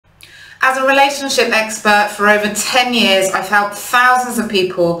As a relationship expert for over 10 years, I've helped thousands of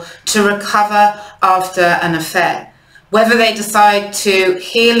people to recover after an affair. Whether they decide to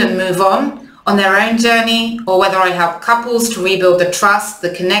heal and move on their own journey, or whether I help couples to rebuild the trust, the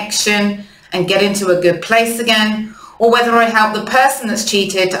connection, and get into a good place again, or whether I help the person that's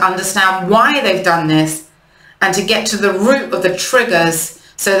cheated to understand why they've done this and to get to the root of the triggers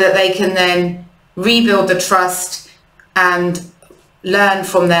so that they can then rebuild the trust and learn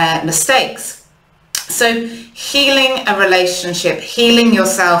from their mistakes. So healing a relationship, healing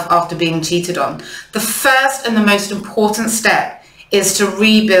yourself after being cheated on. The first and the most important step is to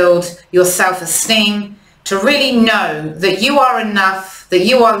rebuild your self-esteem, to really know that you are enough, that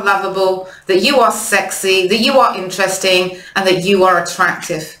you are lovable, that you are sexy, that you are interesting, and that you are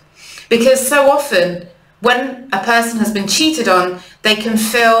attractive. Because so often when a person has been cheated on, they can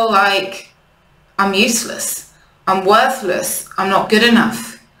feel like, I'm useless, I'm worthless, I'm not good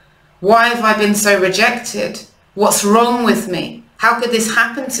enough. Why have I been so rejected? What's wrong with me? How could this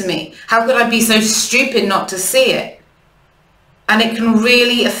happen to me? How could I be so stupid not to see it? And it can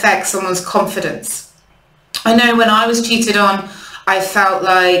really affect someone's confidence. I know when I was cheated on, I felt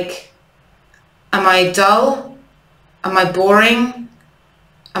like, am I dull? Am I boring?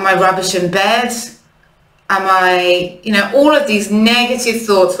 Am I rubbish in bed? Am I, all of these negative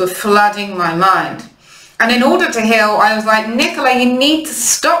thoughts were flooding my mind. And in order to heal, I was like, Nicola, you need to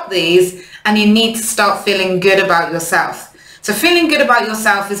stop these and you need to start feeling good about yourself. So feeling good about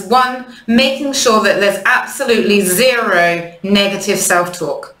yourself is one, making sure that there's absolutely zero negative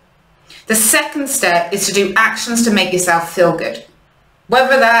self-talk. The second step is to do actions to make yourself feel good.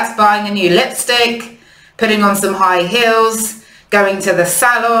 Whether that's buying a new lipstick, putting on some high heels, going to the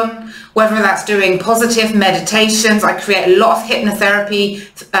salon, whether that's doing positive meditations. I create a lot of hypnotherapy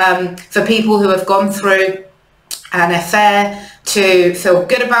for people who have gone through an affair to feel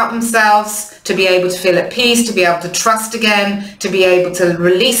good about themselves, to be able to feel at peace, to be able to trust again, to be able to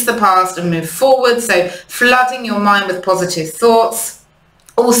release the past and move forward. So flooding your mind with positive thoughts,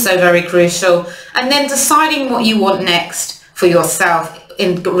 also very crucial. And then deciding what you want next for yourself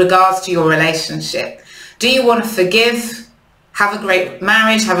in regards to your relationship. Do you want to forgive? Have a great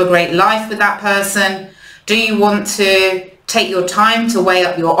marriage, have a great life with that person? Do you want to take your time to weigh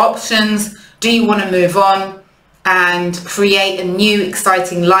up your options? Do you want to move on and create a new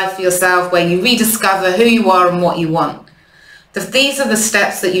exciting life for yourself where you rediscover who you are and what you want? These are the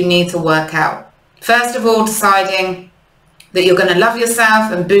steps that you need to work out. First of all, deciding that you're going to love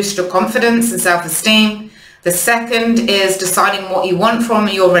yourself and boost your confidence and self-esteem. The second is deciding what you want from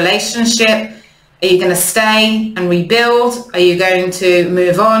your relationship. Are you going to stay and rebuild? Are you going to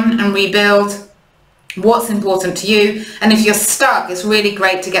move on and rebuild? What's important to you? And if you're stuck, it's really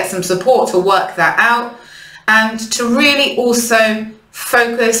great to get some support to work that out and to really also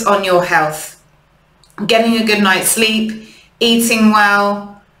focus on your health. Getting a good night's sleep, eating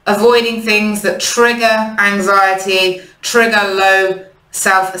well, avoiding things that trigger anxiety, trigger low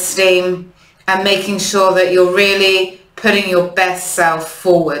self-esteem, and making sure that you're really putting your best self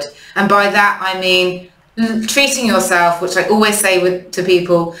forward. And by that I mean treating yourself, which I always say to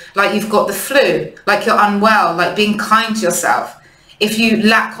people, like you've got the flu, like you're unwell, like being kind to yourself. If you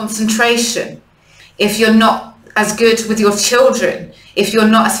lack concentration, if you're not as good with your children, if you're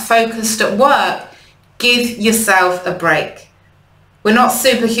not as focused at work, give yourself a break. We're not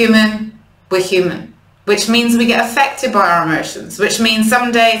superhuman, we're human, which means we get affected by our emotions, which means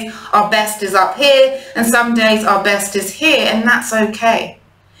some days our best is up here and some days our best is here, and that's okay.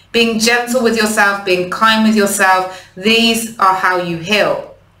 Being gentle with yourself, being kind with yourself, these are how you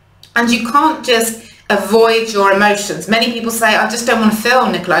heal. And you can't just avoid your emotions. Many people say, I just don't want to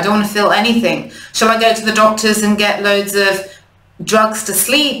feel, Nicola, I don't want to feel anything. Shall I go to the doctors and get loads of drugs to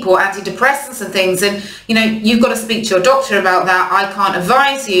sleep or antidepressants and things? And you've got to speak to your doctor about that. I can't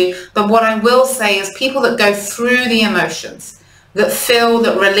advise you. But what I will say is people that go through the emotions, that feel,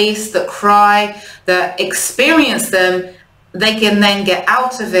 that release, that cry, that experience them, they can then get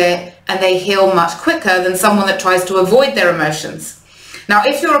out of it and they heal much quicker than someone that tries to avoid their emotions. Now,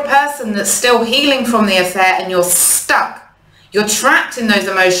 if you're a person that's still healing from the affair and you're stuck, you're trapped in those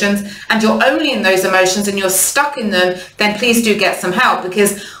emotions and you're only in those emotions and you're stuck in them, then please do get some help,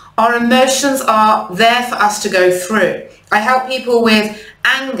 because our emotions are there for us to go through. I help people with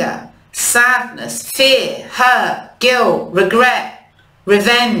anger, sadness, fear, hurt, guilt, regret,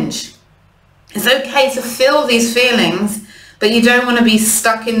 revenge. It's okay to feel these feelings, but you don't want to be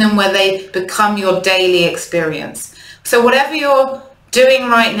stuck in them where they become your daily experience. So whatever you're doing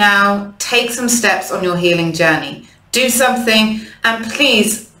right now, take some steps on your healing journey. Do something, and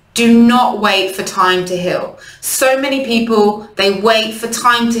please Do not wait for time to heal. So many people, they wait for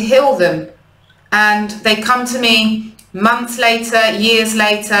time to heal them, and they come to me months later, years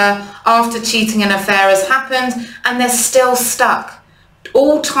later, after cheating and affair has happened, and they're still stuck.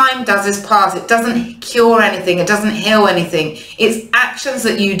 All time does is pass. It doesn't cure anything. It doesn't heal anything. It's actions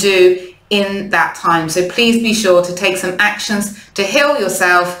that you do in that time. So please be sure to take some actions to heal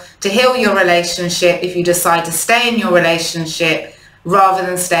yourself, to heal your relationship if you decide to stay in your relationship rather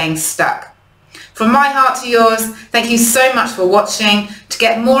than staying stuck. From my heart to yours, thank you so much for watching. To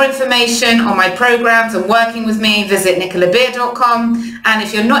get more information on my programs and working with me, visit nicolabeer.com. And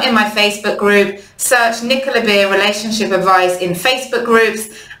if you're not in my Facebook group, search Nicola Beer Relationship Advice in Facebook groups.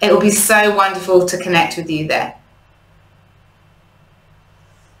 It will be so wonderful to connect with you there.